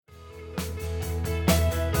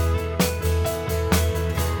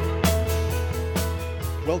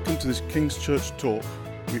Welcome to this King's Church talk.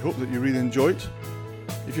 We hope that you really enjoy it.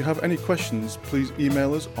 If you have any questions, please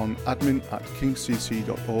email us on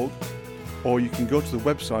admin@kingscc.org, or you can go to the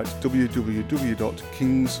website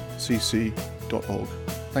www.kingscc.org.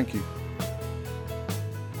 Thank you.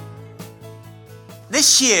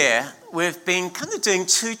 This year, we've been kind of doing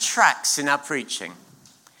two tracks in our preaching.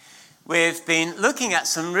 We've been looking at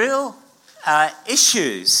some real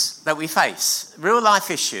issues that we face, real life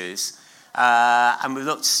issues. And we've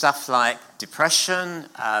looked at stuff like depression,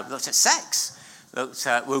 we've looked at sex,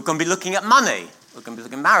 we're going to be looking at money, we're going to be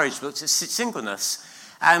looking at marriage, we've looked at singleness.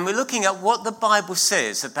 And we're looking at what the Bible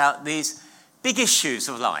says about these big issues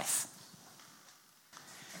of life.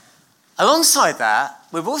 Alongside that,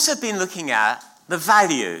 we've also been looking at the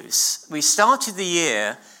values. We started the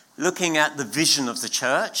year looking at the vision of the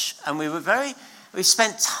church, and we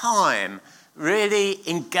spent time really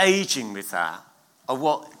engaging with that, of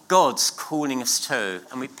what God's calling us to,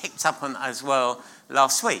 and we picked up on that as well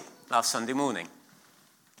last Sunday morning.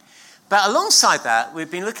 But alongside that,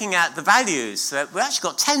 we've been looking at the values. We've actually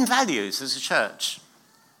got 10 values as a church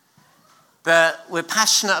that we're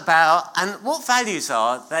passionate about. And what values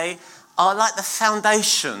are? They are like the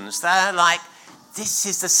foundations. They're like, this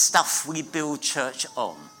is the stuff we build church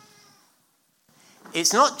on.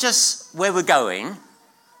 It's not just where we're going,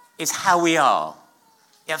 it's how we are.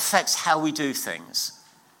 It affects how we do things.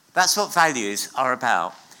 That's what values are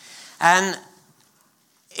about. And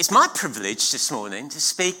it's my privilege this morning to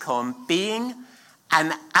speak on being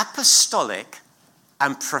an apostolic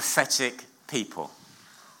and prophetic people.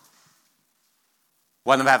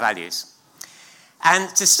 One of our values.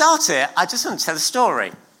 And to start it, I just want to tell a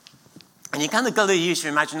story. And you kind of got to use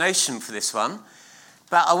your imagination for this one.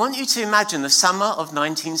 But I want you to imagine the summer of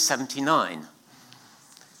 1979.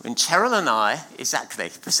 When Cheryl and I, exactly,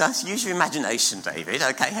 precise, use your imagination, David,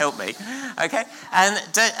 okay, help me, okay? And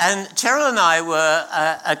Cheryl and I were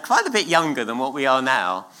quite a bit younger than what we are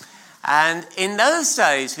now. And in those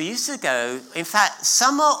days, we used to go, in fact,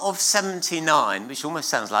 summer of 79, which almost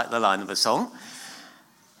sounds like the line of a song,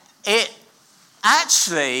 it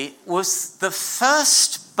actually was the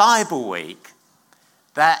first Bible week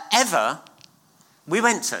that ever we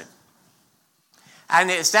went to. And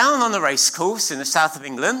it was down on the racecourse in the south of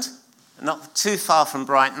England, not too far from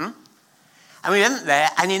Brighton. And we went there,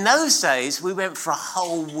 and in those days, we went for a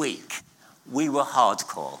whole week. We were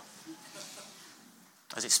hardcore.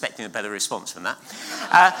 I was expecting a better response from that.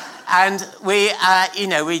 And we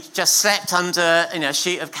just slept under a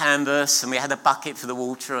sheet of canvas, and we had a bucket for the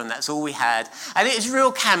water, and that's all we had. And it was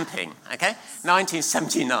real camping, okay?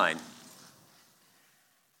 1979.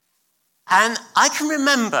 And I can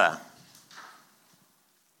remember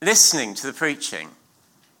listening to the preaching.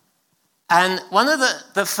 And one of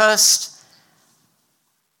the first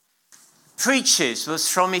preaches was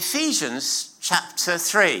from Ephesians chapter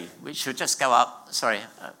 3, which would just go up. Sorry,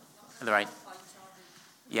 Lorraine.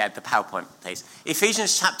 Yeah, the PowerPoint, please.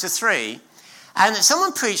 Ephesians chapter 3. And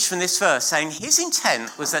someone preached from this verse saying his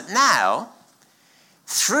intent was that now,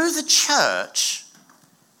 through the church,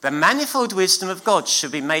 the manifold wisdom of God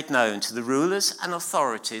should be made known to the rulers and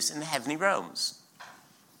authorities in the heavenly realms.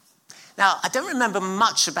 Now, I don't remember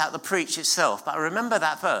much about the preach itself, but I remember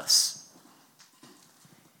that verse.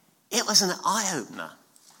 It was an eye-opener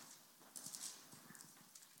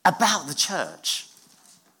about the church.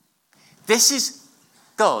 This is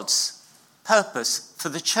God's purpose for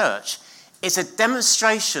the church. It's a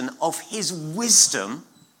demonstration of his wisdom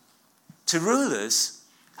to rulers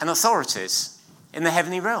and authorities in the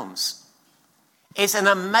heavenly realms. It's an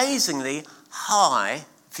amazingly high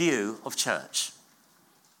view of church.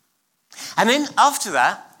 And then after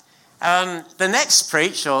that, the next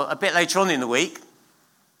preach, or a bit later on in the week,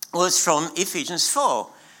 was from Ephesians 4.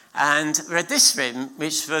 And read this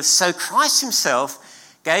which was, so Christ himself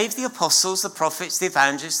gave the apostles, the prophets, the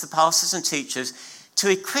evangelists, the pastors and teachers to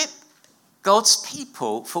equip God's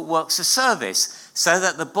people for works of service, so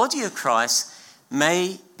that the body of Christ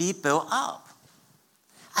may be built up.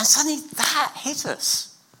 And suddenly that hit us.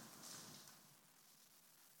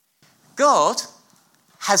 God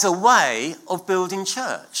has a way of building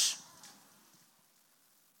church.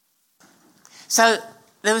 So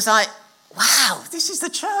there was like, wow, this is the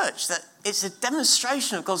church. That it's a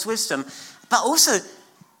demonstration of God's wisdom, but also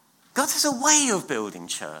God has a way of building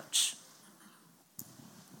church.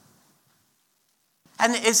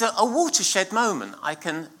 And it is a watershed moment. I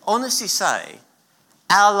can honestly say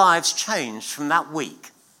our lives changed from that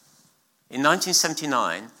week in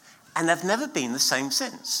 1979, and they've never been the same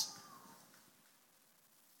since.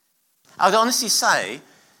 I would honestly say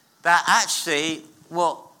that actually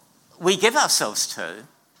what we give ourselves to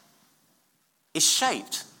is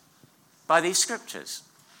shaped by these scriptures.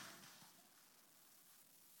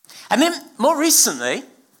 And then more recently,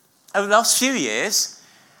 over the last few years,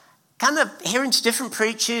 kind of hearing to different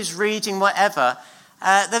preachers, reading whatever,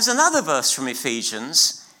 there's another verse from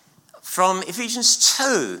Ephesians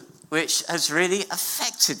 2, which has really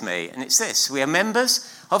affected me. And it's this: we are members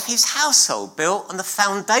of his household, built on the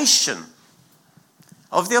foundation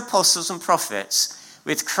of the apostles and prophets,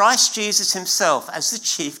 with Christ Jesus himself as the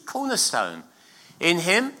chief cornerstone. In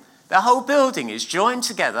him, the whole building is joined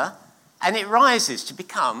together and it rises to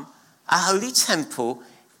become a holy temple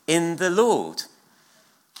in the Lord.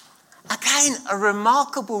 Again, a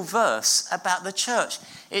remarkable verse about the church.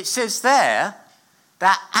 It says there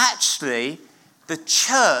that actually the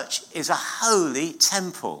church is a holy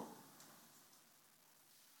temple.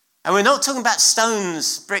 And we're not talking about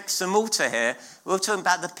stones, bricks and mortar here. We're talking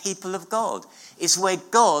about the people of God. It's where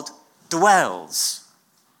God dwells.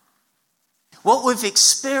 What we've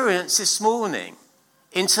experienced this morning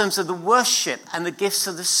in terms of the worship and the gifts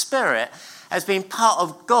of the Spirit has been part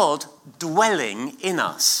of God dwelling in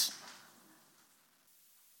us.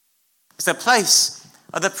 It's a place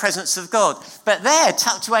of the presence of God. But there,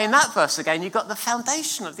 tucked away in that verse again, you've got the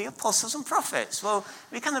foundation of the apostles and prophets. Well,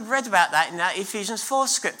 we kind of read about that in that Ephesians 4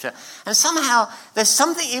 scripture. And somehow there's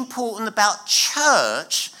something important about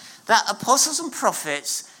church that apostles and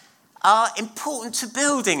prophets are important to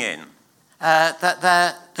building in. That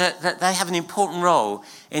they have an important role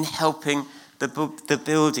in helping the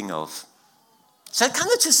building of. So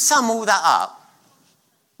kind of to sum all that up,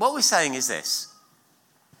 what we're saying is this.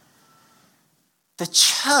 The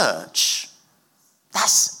church,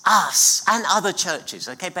 that's us and other churches,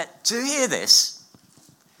 okay? But do hear this.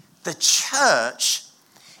 The church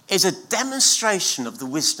is a demonstration of the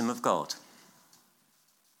wisdom of God.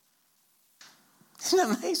 Isn't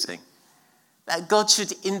it amazing? That God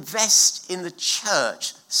should invest in the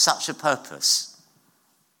church such a purpose.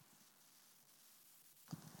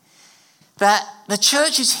 That the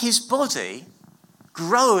church is his body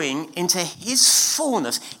growing into his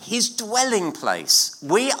fullness, his dwelling place.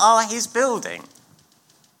 We are his building.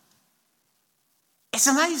 It's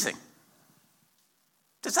amazing.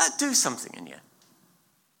 Does that do something in you?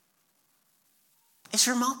 It's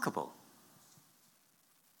remarkable.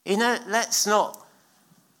 You know, let's not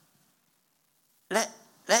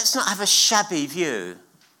have a shabby view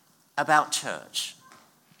about church.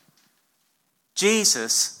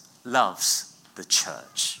 Jesus loves the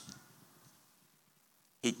church.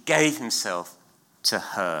 He gave himself to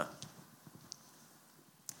her.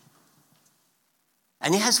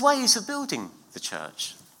 And he has ways of building the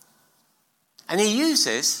church. And he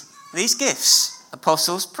uses these gifts,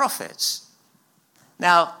 apostles, prophets.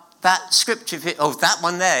 Now, that scripture, that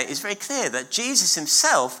one there, is very clear that Jesus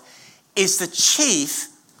himself is the chief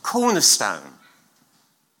cornerstone.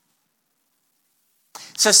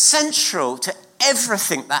 So central to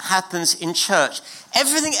everything that happens in church,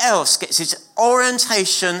 everything else gets its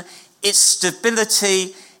orientation, its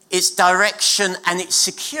stability, its direction, and its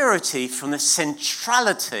security from the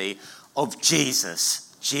centrality of Jesus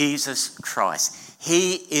Christ.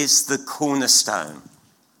 He is the cornerstone.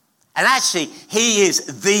 And actually, he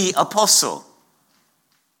is the apostle.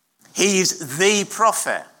 He is the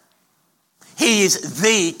prophet. He is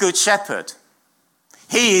the good shepherd.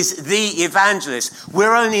 He is the evangelist.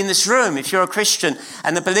 We're only in this room, if you're a Christian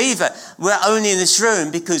and a believer, we're only in this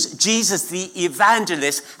room because Jesus, the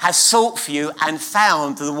evangelist, has sought for you and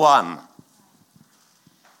found the one.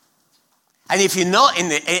 And if you're not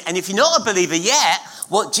a believer yet,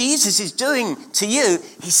 what Jesus is doing to you,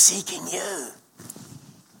 he's seeking you.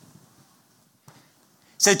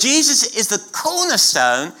 So Jesus is the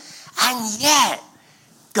cornerstone, and yet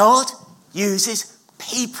God uses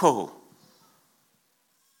people.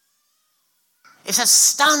 It's a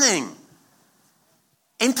stunning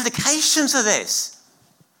implications of this.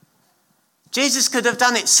 Jesus could have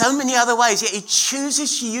done it so many other ways, yet he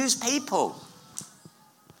chooses to use people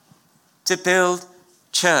to build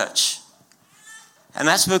church. And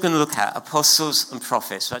that's what we're going to look at, apostles and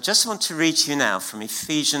prophets. So I just want to read to you now from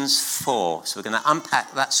Ephesians 4. So we're going to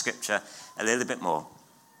unpack that scripture a little bit more.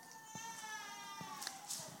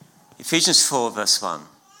 Ephesians 4, verse 1.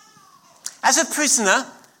 As a prisoner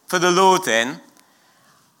for the Lord, then,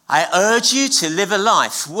 I urge you to live a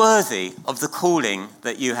life worthy of the calling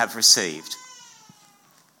that you have received.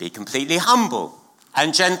 Be completely humble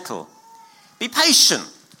and gentle. Be patient,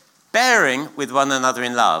 bearing with one another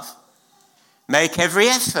in love. Make every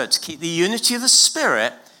effort to keep the unity of the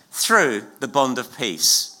Spirit through the bond of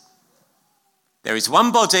peace. There is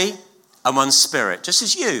one body and one Spirit, just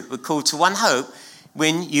as you were called to one hope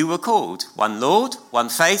when you were called. One Lord, one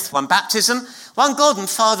faith, one baptism, one God and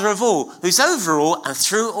Father of all, who's over all and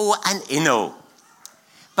through all and in all.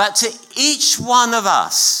 But to each one of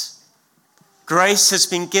us, grace has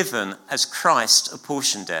been given as Christ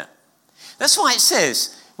apportioned it. That's why it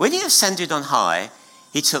says, when he ascended on high,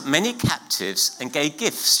 he took many captives and gave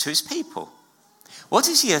gifts to his people. What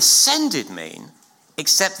does he ascended mean,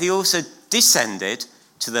 except he also descended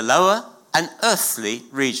to the lower and earthly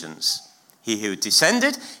regions? He who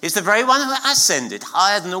descended is the very one who ascended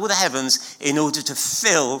higher than all the heavens in order to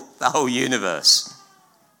fill the whole universe.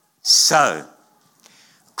 So,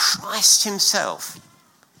 Christ himself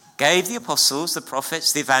gave the apostles, the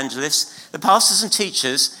prophets, the evangelists, the pastors and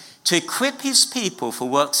teachers to equip his people for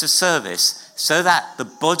works of service so that the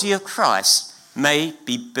body of Christ may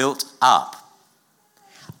be built up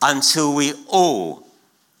until we all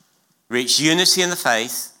reach unity in the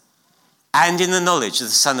faith and in the knowledge of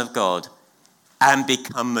the Son of God and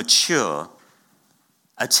become mature,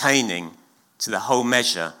 attaining to the whole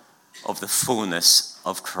measure of the fullness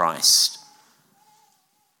of Christ.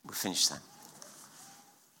 We'll finish then.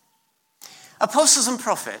 Apostles and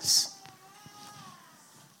prophets,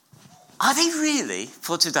 are they really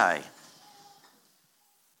for today?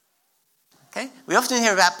 Okay, we often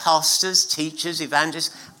hear about pastors, teachers,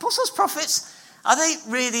 evangelists. Apostles, prophets, are they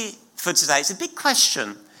really for today? It's a big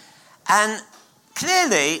question. And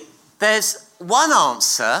clearly, there's one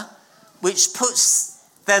answer which puts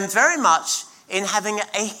them very much in having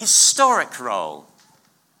a historic role.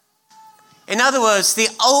 In other words, the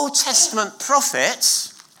Old Testament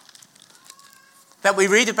prophets that we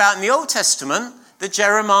read about in the Old Testament, the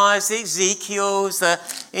Jeremiahs, the Ezekiels, the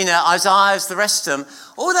Isaiahs, the rest of them,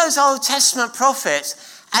 all those Old Testament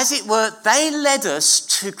prophets, as it were, they led us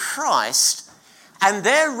to Christ, and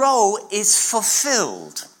their role is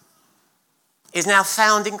fulfilled, is now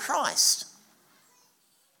found in Christ.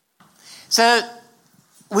 So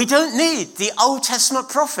we don't need the Old Testament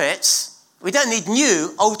prophets. We don't need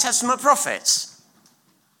new Old Testament prophets.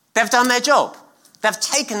 They've done their job. They've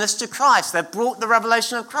taken us to Christ. They've brought the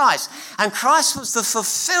revelation of Christ. And Christ was the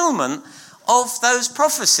fulfillment of those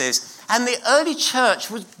prophecies. And the early church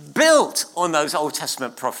was built on those Old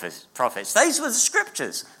Testament prophets. These were the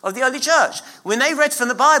scriptures of the early church. When they read from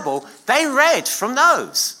the Bible, they read from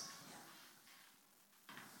those.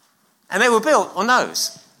 And they were built on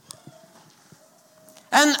those.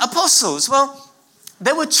 And apostles, well,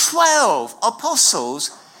 there were 12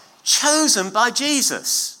 apostles chosen by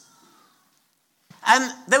Jesus.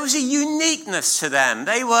 And there was a uniqueness to them.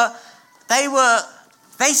 They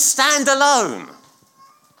stand alone.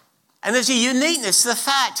 And there's a uniqueness to the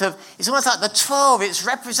fact of, it's almost like the 12, it's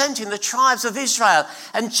representing the tribes of Israel.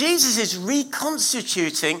 And Jesus is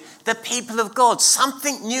reconstituting the people of God.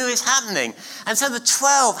 Something new is happening. And so the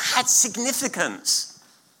 12 had significance.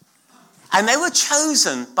 And they were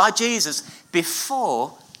chosen by Jesus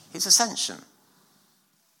before his ascension,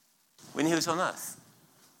 when he was on earth.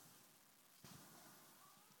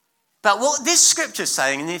 But what this scripture is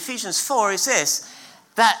saying in Ephesians 4 is this,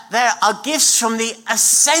 that there are gifts from the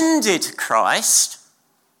ascended Christ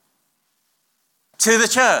to the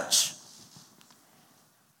church,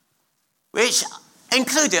 which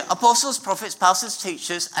included apostles, prophets, pastors,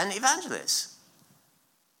 teachers, and evangelists.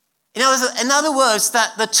 In other words,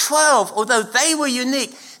 that the 12, although they were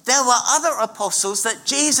unique, there were other apostles that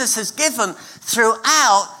Jesus has given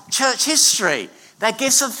throughout church history. They're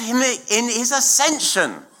gifts of him in his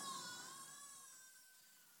ascension.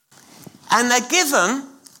 And they're given,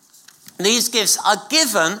 these gifts are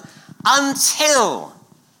given until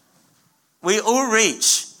we all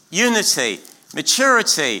reach unity,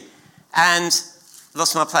 maturity, and,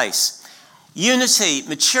 lost my place, unity,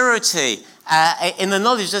 maturity, in the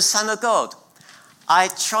knowledge of the Son of God. I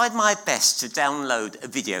tried my best to download a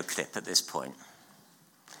video clip at this point.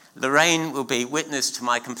 Lorraine will be witness to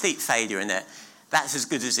my complete failure in it. That's as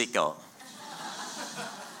good as it got.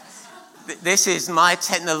 This is my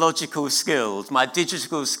technological skills, my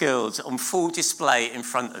digital skills on full display in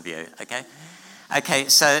front of you, okay? Okay,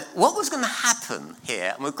 so what was going to happen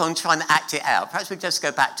here, and we're going to try and act it out. Perhaps we'll just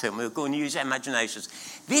go back to it and we're going to use our imaginations.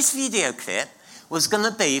 This video clip was going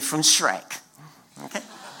to be from Shrek, okay?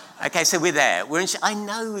 Okay, so we're there. I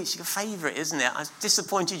know it's your favourite, isn't it? I've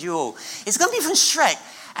disappointed you all. It's going to be from Shrek.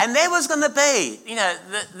 And there was going to be,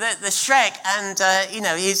 the Shrek and,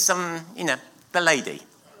 he's the lady.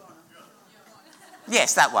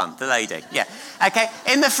 Yes, that one, the lady, yeah. Okay,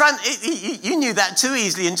 in the front, you knew that too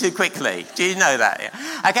easily and too quickly. Do you know that?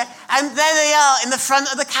 Yeah. Okay, and there they are in the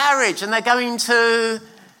front of the carriage and they're going to...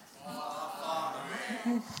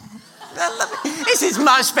 This is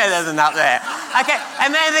much better than up there. Okay,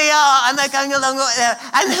 and there they are, and they're going along right there.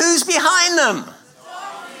 And who's behind them?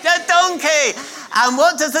 The donkey. And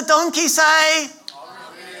what does the donkey say?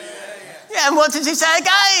 Yeah, and what does he say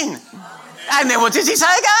again? And then what does he say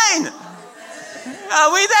again?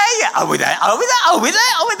 Are we there yet? Are we there? Are we there? Are we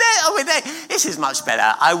there? Are we there? Are we there? This is much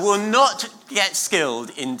better. I will not get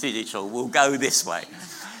skilled in digital. We'll go this way.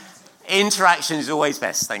 Interaction is always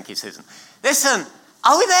best. Thank you, Susan. Listen,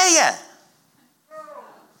 are we there yet?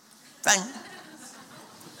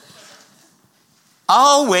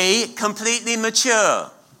 Are we completely mature?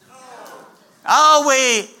 Are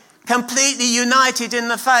we completely united in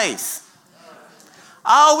the faith?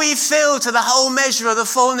 Are we filled to the whole measure of the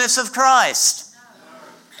fullness of Christ?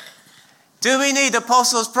 Do we need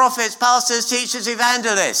apostles, prophets, pastors, teachers,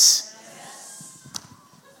 evangelists?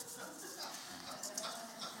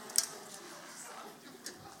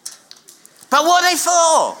 But what are they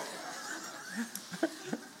for?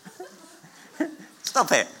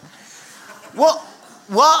 Stop it. What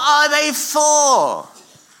are they for?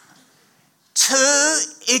 To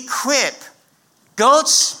equip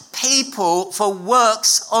God's people for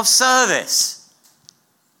works of service.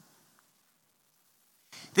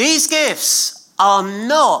 These gifts are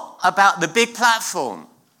not about the big platform.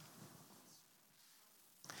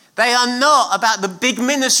 They are not about the big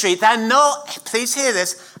ministry. They're not, please hear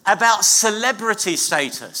this, about celebrity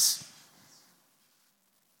status.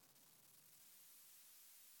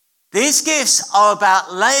 These gifts are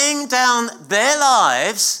about laying down their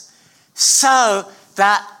lives so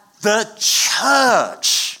that the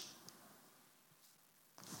church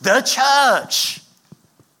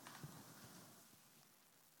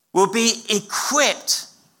will be equipped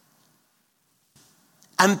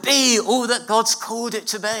and be all that God's called it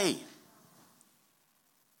to be.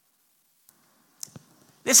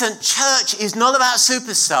 Listen, church is not about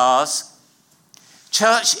superstars.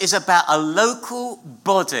 Church is about a local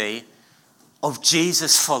body of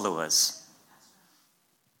Jesus followers.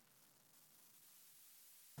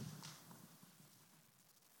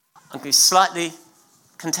 I'm going to be slightly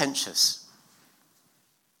contentious.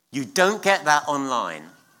 You don't get that online.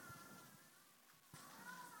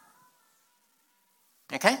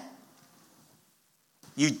 Okay?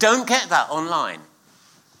 You don't get that online.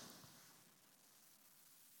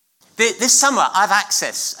 This summer, I've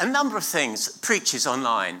accessed a number of things, preachers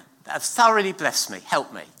online, that have thoroughly blessed me,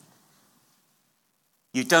 helped me.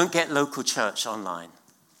 You don't get local church online.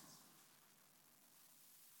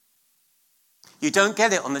 You don't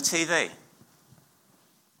get it on the TV.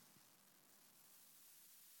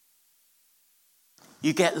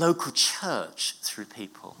 You get local church through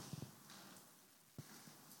people.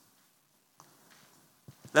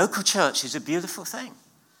 Local church is a beautiful thing.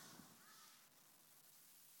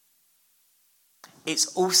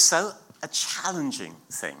 It's also a challenging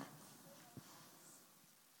thing.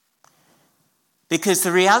 Because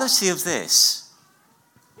the reality of this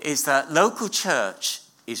is that local church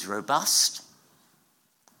is robust.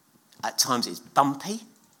 At times it's bumpy.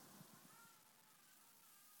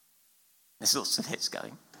 There's lots of hits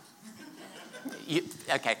going.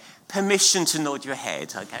 Okay, permission to nod your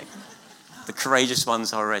head, okay. The courageous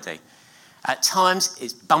ones already. At times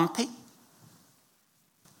it's bumpy.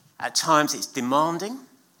 At times it's demanding.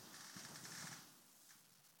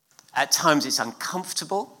 At times it's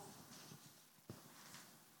uncomfortable.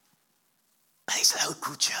 But it's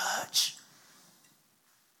local church.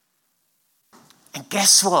 And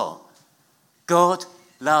guess what? God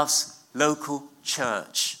loves local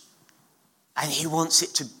church. And he wants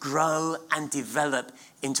it to grow and develop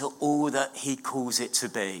into all that he calls it to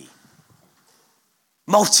be.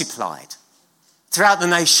 Multiplied throughout the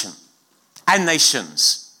nation and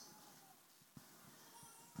nations.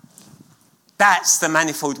 That's the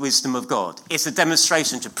manifold wisdom of God. It's a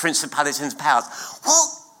demonstration to principalities and powers.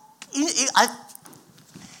 Well,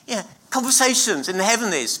 conversations in the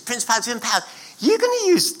heavenlies, principalities and powers. You're going to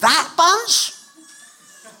use that bunch?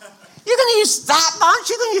 You're going to use that bunch?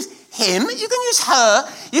 You're going to use him? You're going to use her?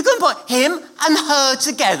 You're going to put him and her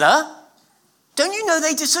together? Don't you know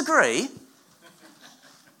they disagree?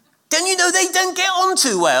 Don't you know they don't get on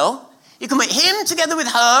too well? You can put him together with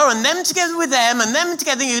her and them together with them and them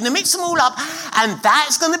together. You're going to mix them all up. And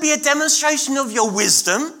that's going to be a demonstration of your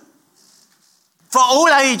wisdom for all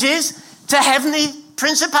ages to heavenly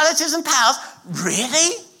principalities and powers.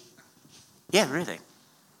 Really? Yeah, really.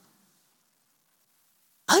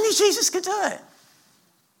 Only Jesus could do it.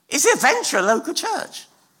 It's the adventure of local church.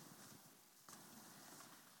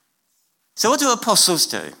 So what do apostles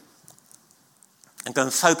do? I'm going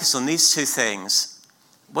to focus on these two things.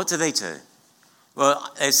 What do they do?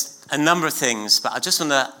 Well, there's a number of things, but I just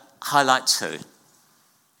want to highlight two.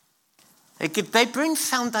 They bring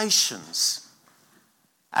foundations.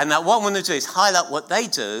 And what I want to do is highlight what they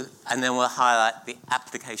do, and then we'll highlight the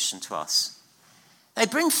application to us. They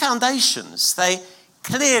bring foundations. They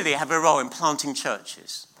clearly have a role in planting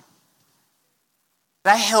churches.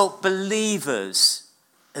 They help believers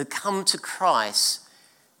who come to Christ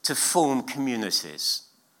to form communities.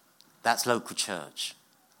 That's local church.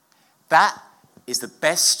 That is the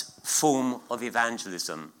best form of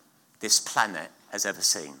evangelism this planet has ever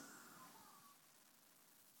seen.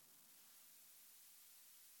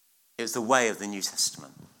 It was the way of the New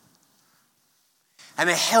Testament. And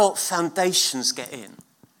they help foundations get in.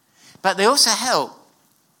 But they also help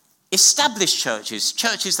established churches,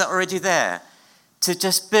 churches that are already there, to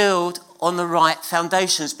just build on the right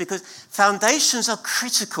foundations, because foundations are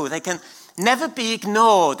critical. They can never be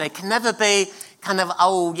ignored. They can never be kind of,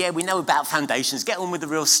 oh, yeah, we know about foundations. Get on with the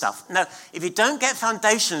real stuff. No, if you don't get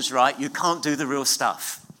foundations right, you can't do the real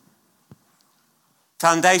stuff.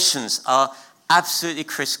 Foundations are absolutely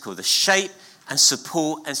critical. The shape and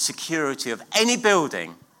support and security of any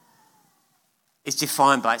building is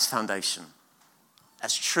defined by its foundation.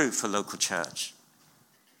 That's true for local church.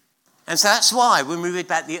 And so that's why when we read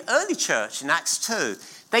about the early church in Acts 2,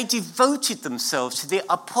 they devoted themselves to the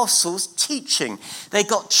apostles' teaching. They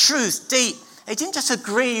got truth deep. They didn't just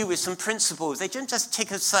agree with some principles. They didn't just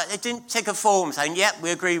tick a form saying, yep,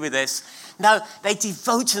 we agree with this. No, they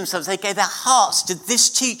devoted themselves. They gave their hearts to this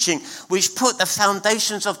teaching, which put the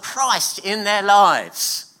foundations of Christ in their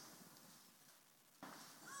lives.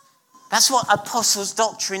 That's what apostles'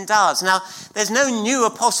 doctrine does. Now, there's no new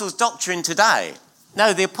apostles' doctrine today.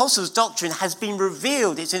 No, the apostles' doctrine has been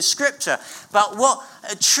revealed. It's in Scripture. But what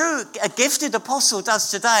a gifted apostle does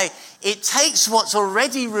today, it takes what's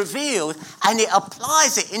already revealed and it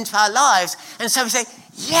applies it into our lives. And so we say,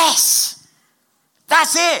 yes,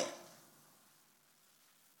 that's it.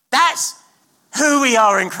 That's who we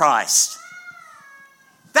are in Christ.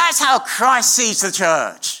 That's how Christ sees the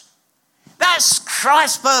church. That's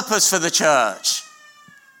Christ's purpose for the church.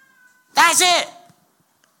 That's it.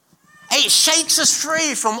 It shakes us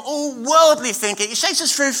free from all worldly thinking. It shakes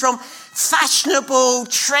us free from fashionable,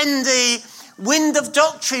 trendy, wind of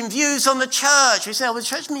doctrine views on the church. We say, oh, the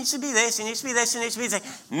church needs to be this, it needs to be this, it needs to be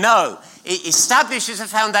this. No, it establishes a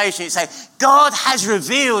foundation. It says, God has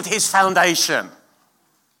revealed his foundation.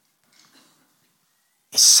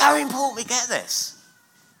 It's so important we get this.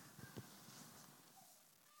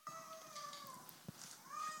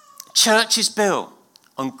 Church is built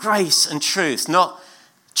on grace and truth, not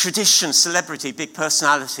tradition, celebrity, big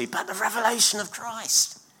personality, but the revelation of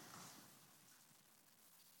Christ.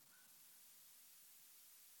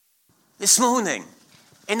 This morning,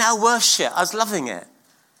 in our worship, I was loving it.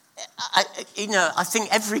 I think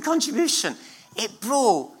every contribution, it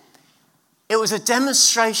was a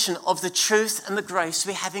demonstration of the truth and the grace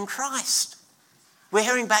we have in Christ. We're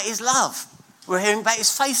hearing about his love. We're hearing about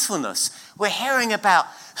his faithfulness. We're hearing about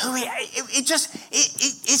who he is.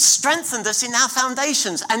 It strengthened us in our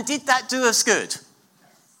foundations. And did that do us good?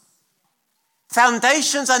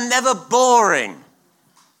 Foundations are never boring.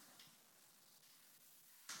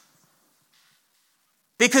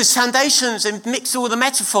 Because foundations, and mix all the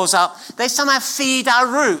metaphors up, they somehow feed our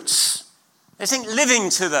roots. They think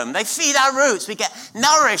living to them. They feed our roots. We get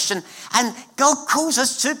nourished. And God calls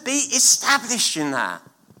us to be established in that.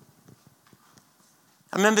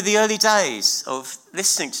 I remember the early days of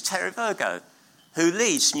listening to Terry Virgo, who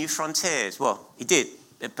leads New Frontiers. Well, he did,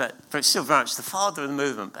 but still very much the father of the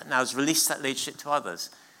movement, but now has released that leadership to others.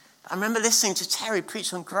 I remember listening to Terry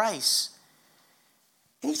preach on grace.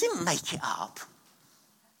 And he didn't make it up.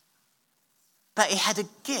 But he had a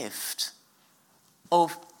gift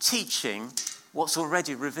of teaching what's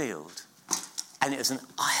already revealed. And it was an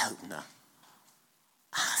eye-opener.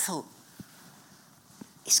 I thought,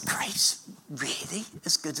 is grace really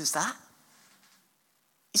as good as that?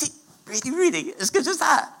 Is it really as good as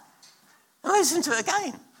that? And I listened to it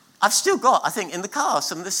again. I've still got, I think, in the car,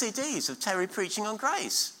 some of the CDs of Terry preaching on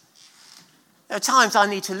grace. There are times I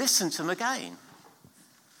need to listen to them again.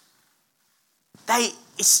 They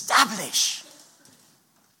establish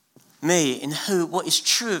me in what is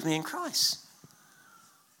true of me in Christ.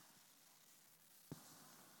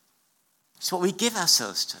 It's what we give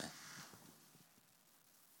ourselves to.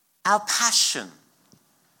 Our passion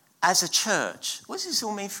as a church. What does this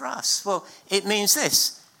all mean for us? Well, it means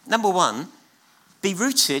this. Number one, be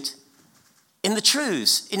rooted in the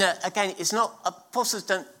truths. Again, it's not, apostles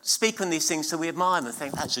don't speak on these things so we admire them and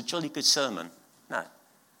think, that's a jolly good sermon. No.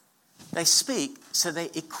 They speak so they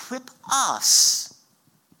equip us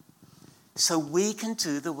so we can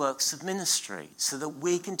do the works of ministry, so that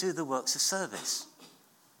we can do the works of service.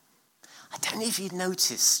 I don't know if you've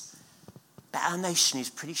noticed that our nation is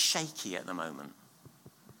pretty shaky at the moment.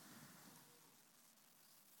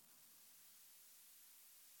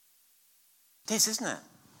 It is, isn't it?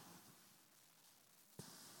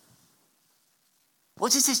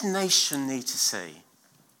 What does this nation need to see?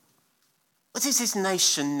 What does this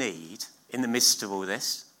nation need in the midst of all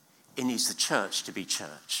this? It needs the church to be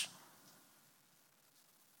church.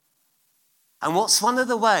 And what's one of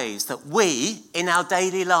the ways that we, in our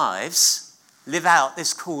daily lives, live out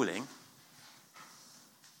this calling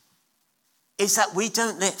is that we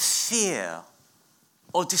don't let fear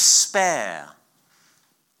or despair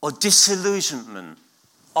or disillusionment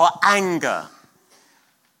or anger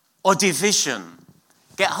or division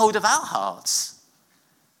get hold of our hearts.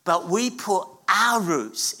 But we put our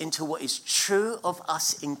roots into what is true of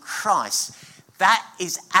us in Christ. That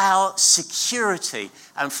is our security.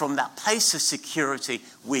 And from that place of security,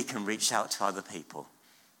 we can reach out to other people.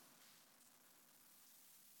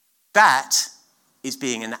 That is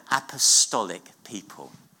being an apostolic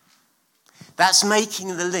people. That's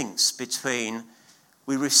making the links between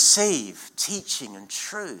we receive teaching and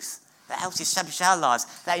truth that helps establish our lives,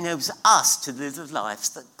 that enables us to live the lives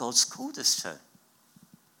that God's called us to.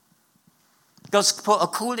 God's put a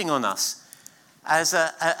calling on us as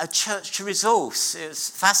a church to resource. It was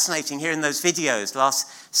fascinating hearing those videos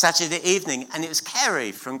last Saturday evening, and it was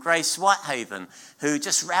Kerry from Grace Whitehaven who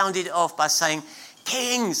just rounded it off by saying,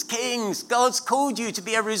 Kings, God's called you to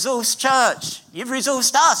be a resource church. You've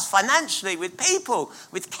resourced us financially, with people,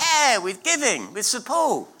 with care, with giving, with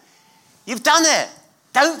support. You've done it.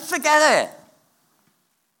 Don't forget it.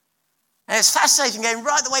 And it's fascinating going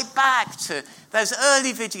right the way back to those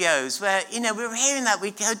early videos where, we were hearing that. We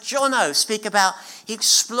heard Jono speak about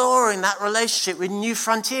exploring that relationship with new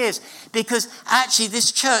frontiers, because actually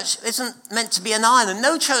this church isn't meant to be an island.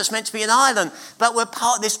 No church is meant to be an island, but we're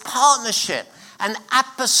part of this partnership, an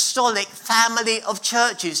apostolic family of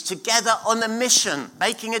churches together on a mission,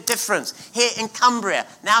 making a difference here in Cumbria,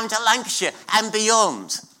 now into Lancashire and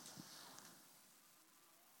beyond.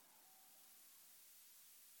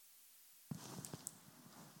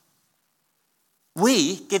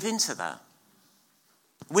 We give into that.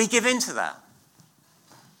 We give into that.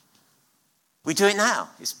 We do it now.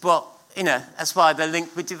 It's what, that's why the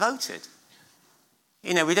link with Devoted.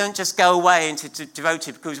 We don't just go away into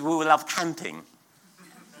Devoted because we all love camping.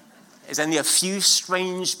 There's only a few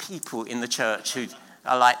strange people in the church who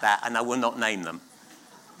are like that, and I will not name them.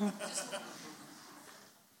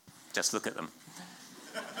 Just look at them.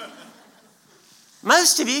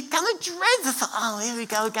 Most of you kind of dread the thought, here we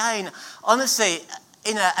go again. Honestly,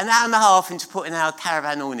 an hour and a half into putting our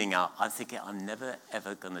caravan awning up, I'm thinking, I'm never,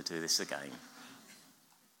 ever going to do this again.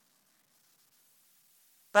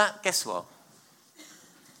 But guess what?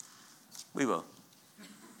 We will.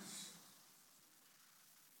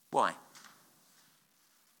 Why?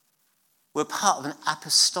 We're part of an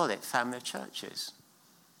apostolic family of churches.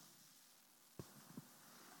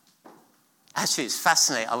 Actually, it's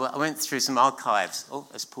fascinating. I went through some archives. Oh,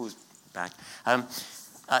 there's Paul's bag. I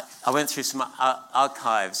went through some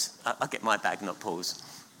archives. I'll get my bag, not Paul's.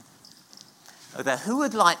 Who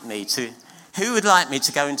would like me to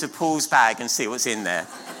go into Paul's bag and see what's in there?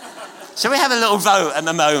 Shall we have a little vote at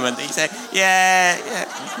the moment? He said, yeah.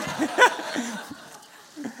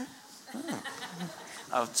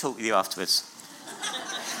 I'll talk with you afterwards.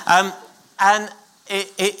 And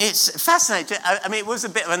it's fascinating. I mean, it was a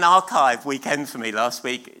bit of an archive weekend for me last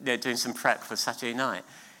week, doing some prep for Saturday night.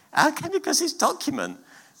 Okay, because this document,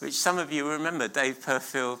 which some of you will remember, Dave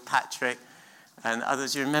Purfield, Patrick, and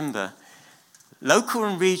others you remember. Local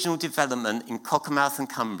and regional development in Cockermouth and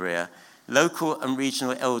Cumbria, local and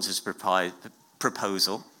regional elders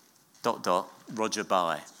proposal, ... Roger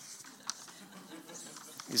Bye.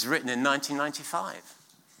 It was written in 1995.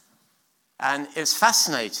 And it's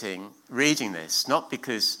fascinating reading this, not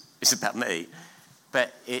because it's about me,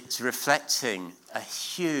 but it's reflecting a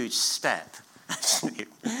huge step, actually,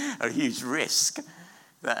 a huge risk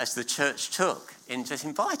that as the church took in just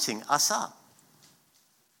inviting us up.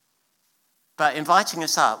 But inviting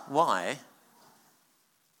us up, why?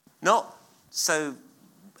 Not so,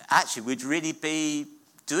 actually, we'd really be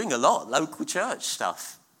doing a lot, local church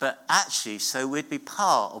stuff, but actually so we'd be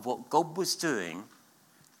part of what God was doing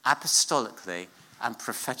apostolically and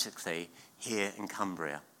prophetically here in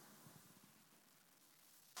Cumbria.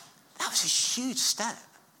 That was a huge step.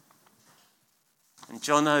 And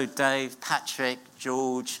Jono, Dave, Patrick,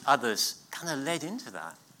 George, others kind of led into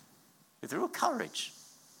that with real courage.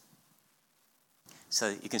 So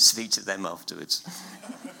you can speak to them afterwards.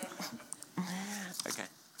 Okay.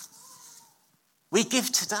 We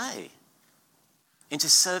give today into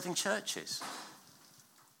serving churches.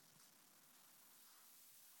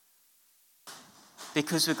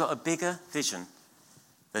 Because we've got a bigger vision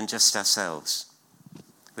than just ourselves.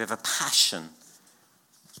 We have a passion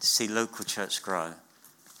to see local church grow. And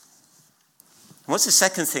what's the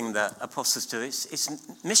second thing that apostles do?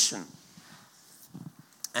 It's mission.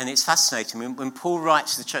 And it's fascinating. When Paul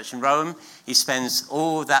writes to the church in Rome, he spends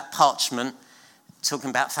all that parchment talking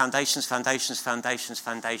about foundations,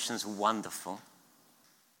 wonderful.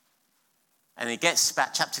 And he gets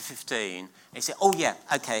about chapter 15, and he says, oh yeah,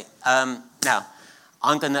 okay, now,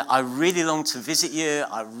 I really long to visit you.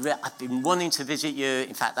 I've been wanting to visit you.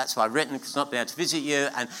 In fact, that's why I've written, because I've not been able to visit you.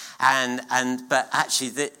 But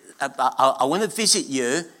actually, I want to visit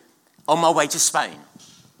you on my way to Spain.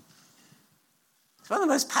 It's one of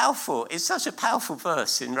the most powerful. It's such a powerful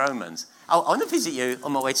verse in Romans. I want to visit you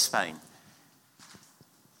on my way to Spain.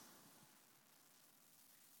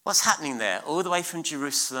 What's happening there? All the way from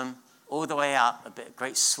Jerusalem, all the way up, a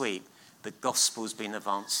great sweep. The gospel's been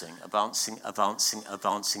advancing.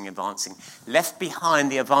 Left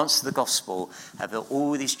behind the advance of the gospel have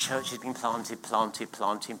all these churches been planting.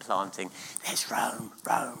 There's Rome.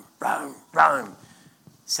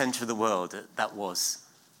 Centre of the world that was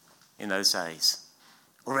in those days.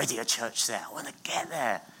 Already a church there. I want to get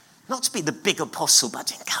there. Not to be the big apostle, but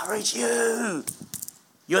to encourage you.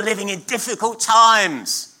 You're living in difficult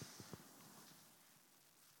times.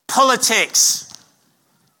 Politics.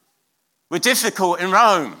 We're difficult in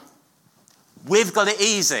Rome. We've got it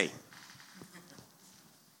easy.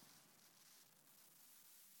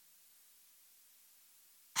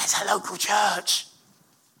 It's a local church.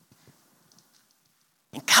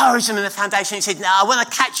 Encourage them in the foundation. He said, now I want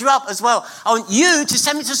to catch you up as well. I want you to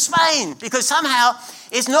send me to Spain, because somehow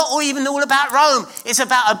it's not even all about Rome. It's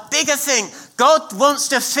about a bigger thing. God wants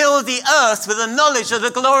to fill the earth with the knowledge of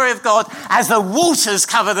the glory of God as the waters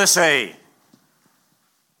cover the sea.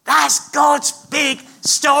 That's God's big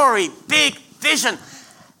story, big vision.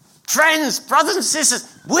 Friends, brothers and sisters,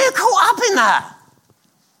 we're caught up in that.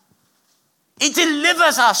 It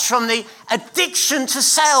delivers us from the addiction to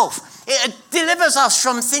self. It delivers us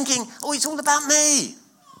from thinking, oh, it's all about me,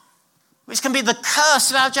 which can be the curse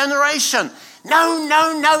of our generation. No,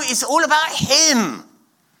 it's all about him.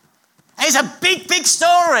 It's a big, big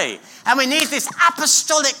story. And we need this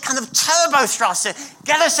apostolic kind of turbo thrust to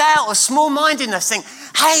get us out of small-mindedness, think,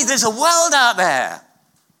 hey, there's a world out there.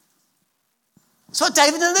 That's what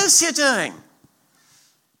David and Lucy are doing.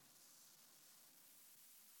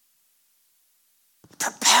 It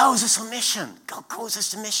propels us on mission. God calls us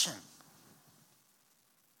to mission.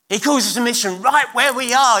 He calls us to mission right where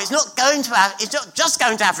we are. It's not just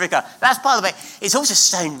going to Africa. That's part of it. It's also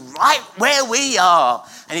staying right where we are.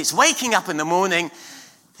 And it's waking up in the morning,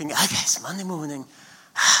 thinking, okay, it's Monday morning.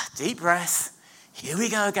 Deep breath. Here we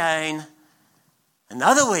go again.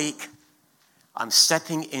 Another week. I'm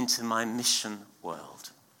stepping into my mission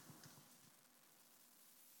world.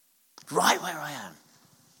 Right where I am.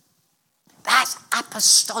 That's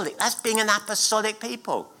apostolic. That's being an apostolic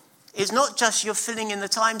people. It's not just you're filling in the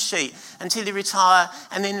timesheet until you retire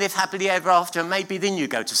and then live happily ever after, and maybe then you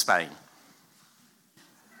go to Spain.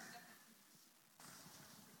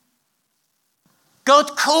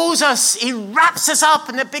 God calls us. He wraps us up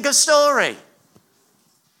in a bigger story.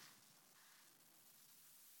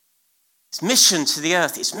 It's mission to the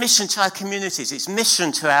earth. It's mission to our communities. It's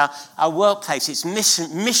mission to our workplace. It's mission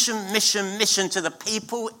to the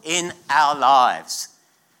people in our lives.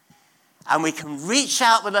 And we can reach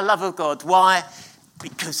out with the love of God. Why?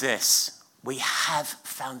 Because we have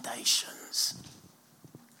foundations.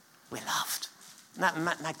 We're loved. Isn't that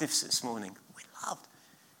magnificent this morning? We're loved.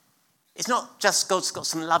 It's not just God's got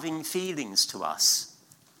some loving feelings to us.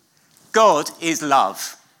 God is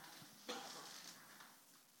love.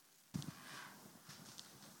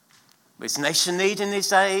 What's the nation need in these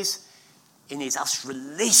days? It needs us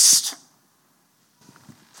released,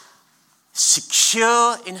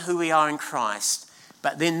 secure in who we are in Christ,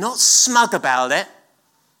 but they're not smug about it,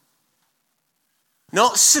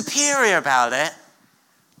 not superior about it,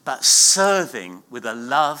 but serving with the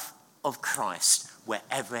love of Christ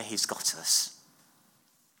wherever he's got us.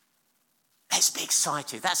 Let's be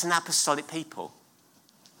excited. That's an apostolic people.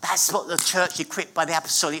 That's what the church equipped by the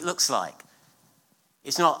apostolic looks like.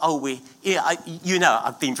 It's not,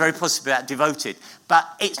 I've been very positive about Devoted, but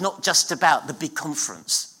it's not just about the big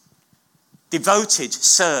conference. Devoted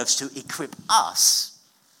serves to equip us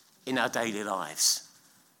in our daily lives.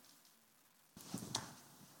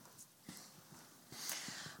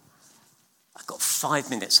 I've got 5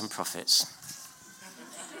 minutes on prophets.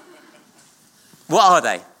 What are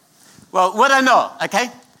they? Well, what are not, okay?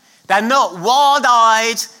 They're not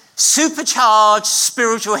wild-eyed, supercharged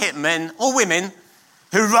spiritual hitmen or women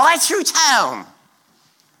who ride through town,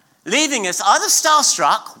 leaving us either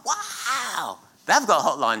starstruck, wow, they've got a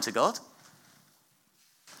hotline to God,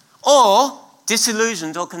 or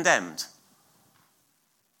disillusioned or condemned.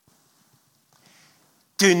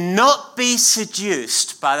 Do not be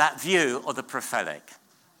seduced by that view of the prophetic.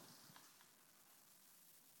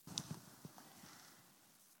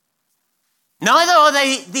 Neither are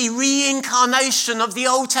they the reincarnation of the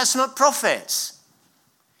Old Testament prophets.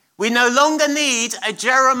 We no longer need a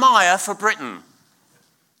Jeremiah for Britain.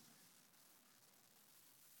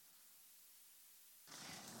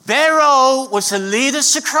 Their role was to lead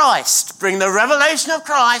us to Christ, bring the revelation of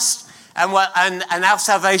Christ and our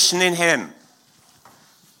salvation in him.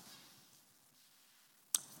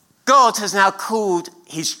 God has now called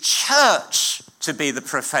his church to be the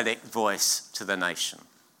prophetic voice to the nation.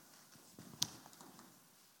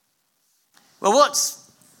 Well,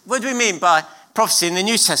 what do we mean by prophecy in the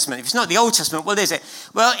New Testament? If it's not the Old Testament, what is it?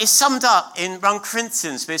 Well, it's summed up in 1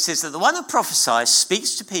 Corinthians, where it says that the one who prophesies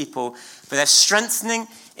speaks to people for their strengthening,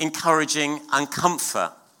 encouraging, and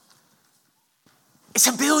comfort. It's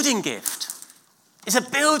a building gift. It's a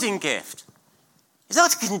building gift. It's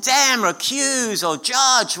not to condemn or accuse or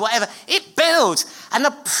judge, whatever. It builds. And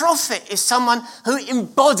the prophet is someone who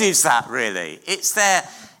embodies that, really. It's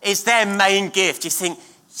their main gift. You think,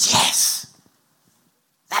 yes,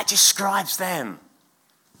 that describes them.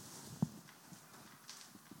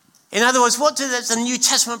 In other words, what does a New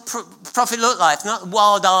Testament prophet look like? Not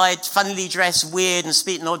wild-eyed, funnily dressed, weird, and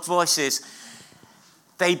speaking odd voices.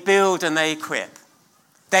 They build and they equip.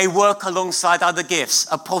 They work alongside other gifts,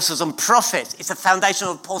 apostles and prophets. It's a foundation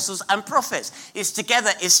of apostles and prophets. It's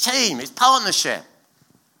together, it's team, it's partnership.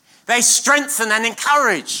 They strengthen and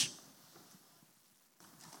encourage.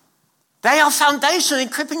 They are foundation in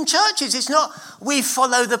equipping churches. It's not we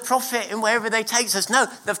follow the prophet and wherever they take us. No,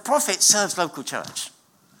 the prophet serves local church.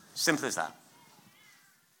 Simple as that.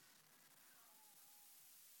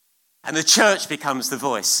 And the church becomes the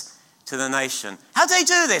voice to the nation. How do they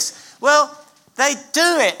do this? Well, they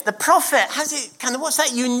do it. The prophet has it what's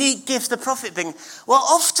that unique gift the prophet brings? Well,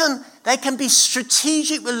 often they can be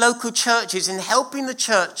strategic with local churches in helping the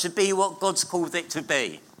church to be what God's called it to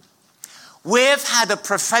be. We've had a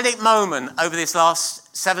prophetic moment over this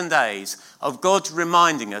last 7 days of God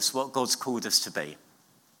reminding us what God's called us to be.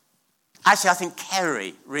 Actually, I think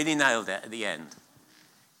Kerry really nailed it at the end.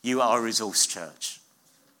 You are a resource church.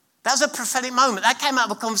 That was a prophetic moment. That came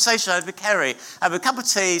out of a conversation over Kerry, over a cup of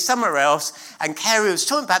tea somewhere else, and Kerry was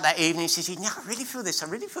talking about that evening. She said, I really feel this,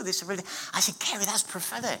 I said, Kerry, that's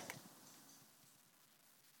prophetic.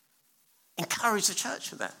 Encourage the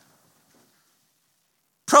church with that.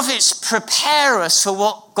 Prophets prepare us for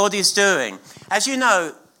what God is doing. As you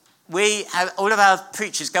know, we have all of our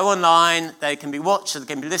preachers go online. They can be watched or they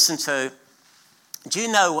can be listened to. Do you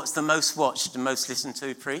know what's the most watched and most listened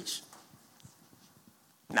to preach?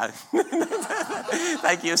 No.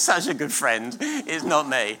 Thank you. You're such a good friend. It's not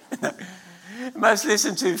me. Most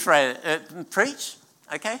listened to preach.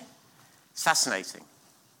 Okay. It's fascinating.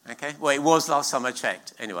 Okay. Well, it was last time I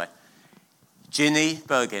checked. Anyway, Ginny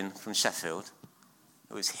Bergin from Sheffield,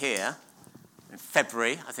 who was here in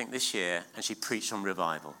February, I think this year, and she preached on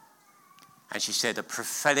revival. And she said a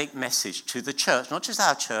prophetic message to the church, not just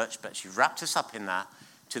our church, but she wrapped us up in that,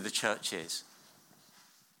 to the churches.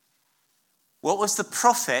 What was the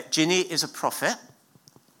prophet? Ginny is a prophet.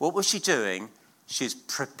 What was she doing? She's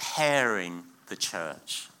preparing the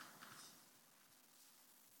church.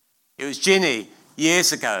 It was Ginny,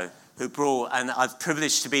 years ago, who brought, and I was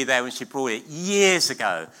privileged to be there when she brought it, years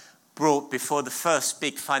ago, brought before the first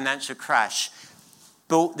big financial crash,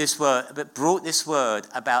 brought this word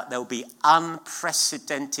about there will be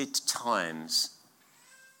unprecedented times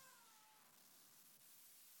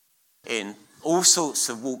in all sorts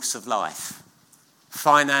of walks of life.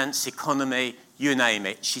 Finance, economy, you name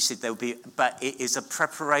it. She said there will be, but it is a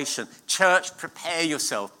preparation. Church, prepare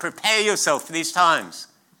yourself for these times.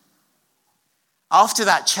 After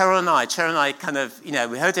that, Cheryl and I kind of,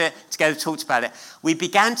 we heard it together, talked about it. We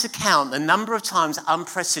began to count the number of times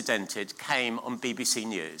unprecedented came on BBC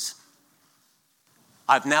News.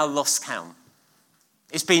 I've now lost count.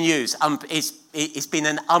 It's been used. It's been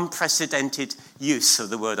an unprecedented use of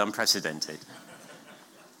the word unprecedented.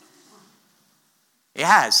 It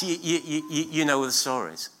has. You know the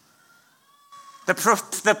stories. The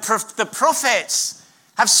prophets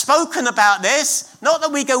have spoken about this. Not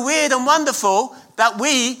that we go weird and wonderful, that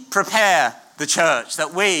we prepare the church,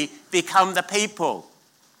 that we become the people,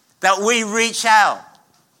 that we reach out.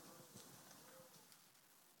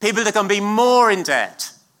 People are going to be more in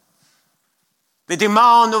debt. The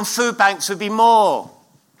demand on food banks will be more.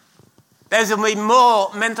 There's going to be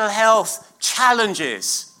more mental health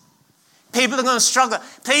challenges. People are going to struggle.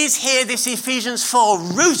 Please hear this Ephesians 4,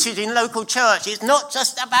 rooted in local church. It's not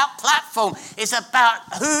just about platform. It's about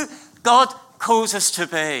who God calls us to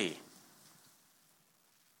be.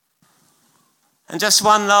 And just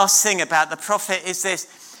one last thing about the prophet is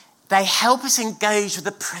this. They help us engage with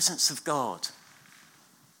the presence of God.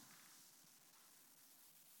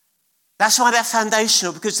 That's why they're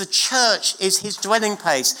foundational, because the church is his dwelling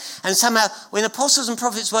place. And somehow, when apostles and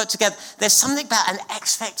prophets work together, there's something about an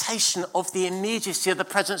expectation of the immediacy of the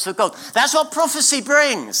presence of God. That's what prophecy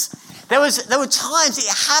brings. There were times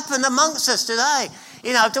it happened amongst us today.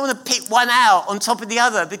 You know, I don't want to pick one out on top of the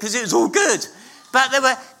other because it was all good. But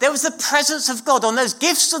there was the presence of God. On those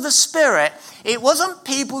gifts of the Spirit, it wasn't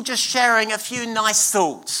people just sharing a few nice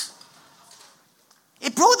thoughts.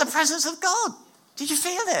 It brought the presence of God. Did you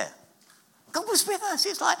feel it? God was with us.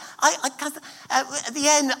 It's like, at the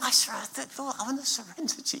end, I thought, Lord, I want to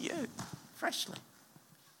surrender to you freshly.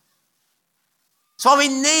 So we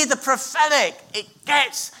need the prophetic. It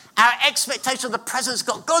gets our expectation of the presence of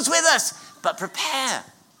God. God's with us, but prepare.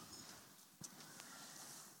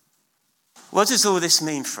 What does all this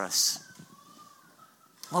mean for us?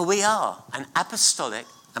 Well, we are an apostolic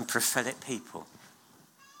and prophetic people.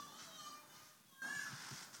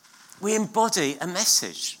 We embody a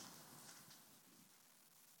message.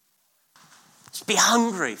 Just be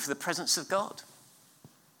hungry for the presence of God.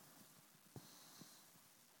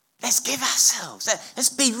 Let's give ourselves. Let's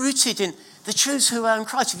be rooted in the truths who are in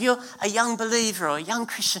Christ. If you're a young believer or a young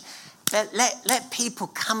Christian, let people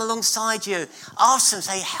come alongside you. Ask them,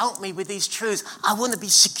 say, help me with these truths. I want to be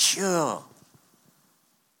secure.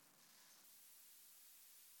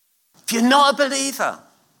 If you're not a believer,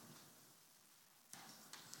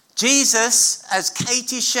 Jesus, as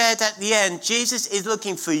Katie shared at the end, Jesus is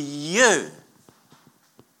looking for you.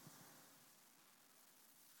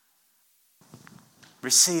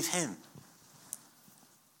 Receive him.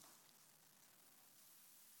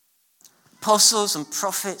 Apostles and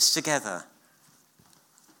prophets together.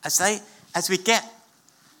 As we get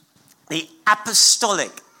the apostolic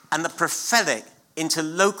and the prophetic into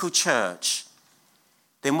local church,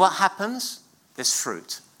 then what happens? There's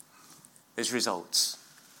fruit. There's results.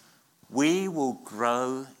 We will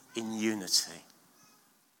grow in unity.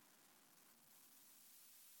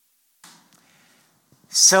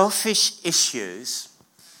 Selfish issues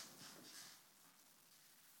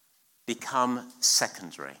become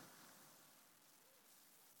secondary.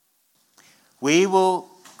 We will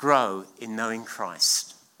grow in knowing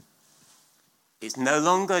Christ. It's no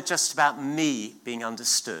longer just about me being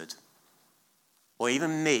understood or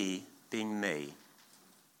even me being me.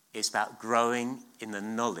 It's about growing in the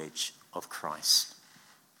knowledge of Christ.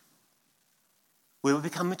 We will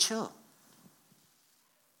become mature.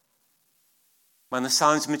 One of the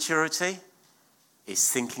signs of maturity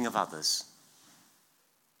is thinking of others.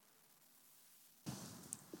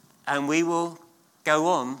 And we will go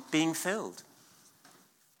on being filled.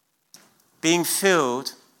 Being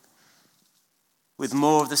filled with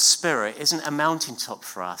more of the Spirit isn't a mountaintop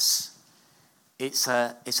for us. It's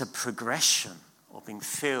a progression of being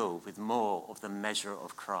filled with more of the measure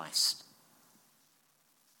of Christ.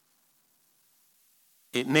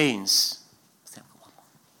 It means, have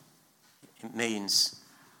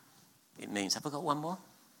I got one more?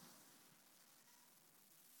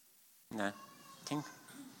 No.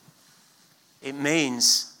 It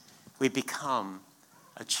means we become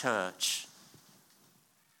a church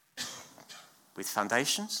with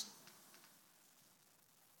foundations,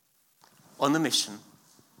 on the mission,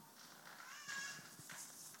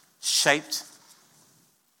 shaped,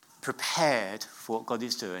 prepared for what God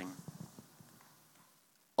is doing,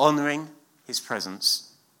 honouring his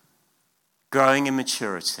presence, growing in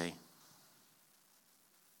maturity,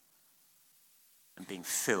 and being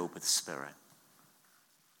filled with the Spirit.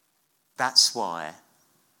 That's why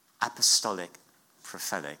apostolic,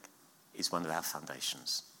 prophetic is one of our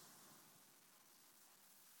foundations.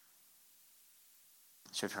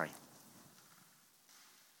 Shall we pray?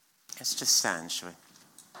 Let's just stand, shall we?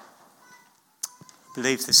 I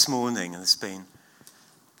believe this morning there's been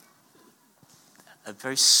a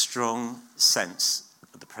very strong sense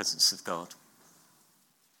of the presence of God.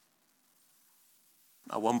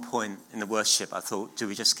 At one point in the worship, I thought, do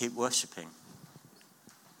we just keep worshipping?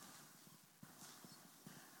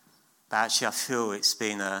 But actually, I feel it's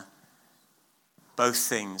been both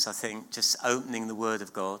things. I think just opening the Word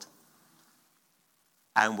of God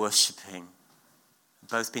and worshipping,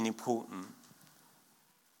 both been important.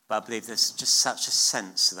 But I believe there's just such a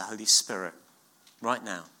sense of the Holy Spirit right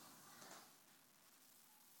now.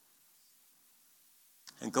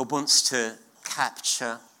 And God wants to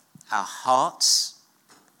capture our hearts,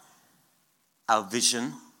 our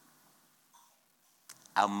vision,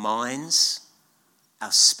 our minds,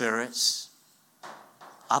 our spirits,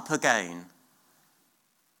 up again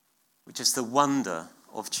with just the wonder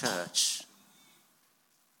of church.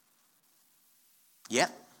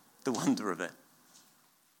 Yep, the wonder of it.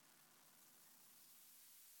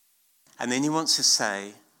 And then he wants to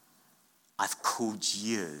say, I've called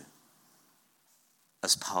you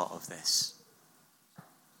as part of this.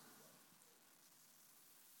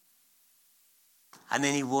 And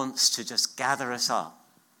then he wants to just gather us up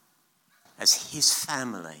as his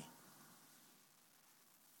family,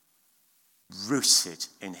 rooted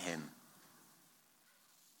in him,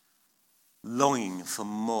 longing for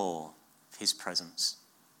more of his presence,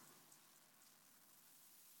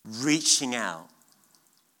 reaching out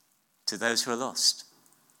to those who are lost.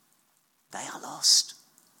 They are lost.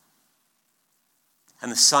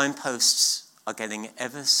 And the signposts are getting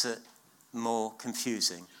ever so more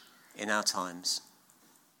confusing in our times.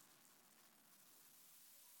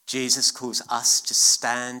 Jesus calls us to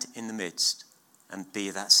stand in the midst and be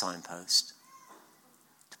that signpost,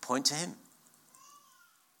 to point to him.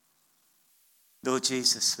 Lord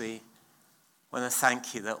Jesus, we want to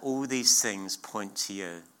thank you that all these things point to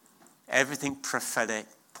you. Everything prophetic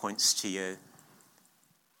points to you.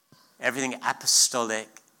 Everything apostolic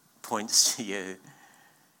points to you.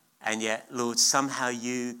 And yet, Lord, somehow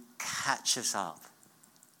you catch us up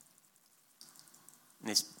in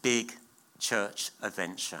this big church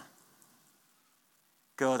adventure.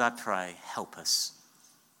 God, I pray, help us.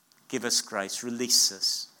 Give us grace. Release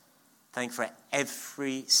us. Thank you for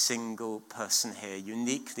every single person here,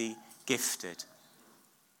 uniquely gifted.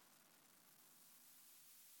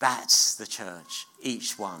 That's the church,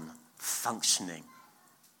 each one functioning,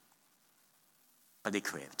 but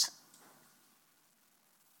equipped.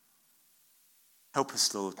 Help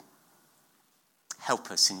us, Lord. Help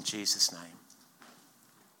us in Jesus' name.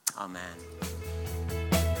 Amen.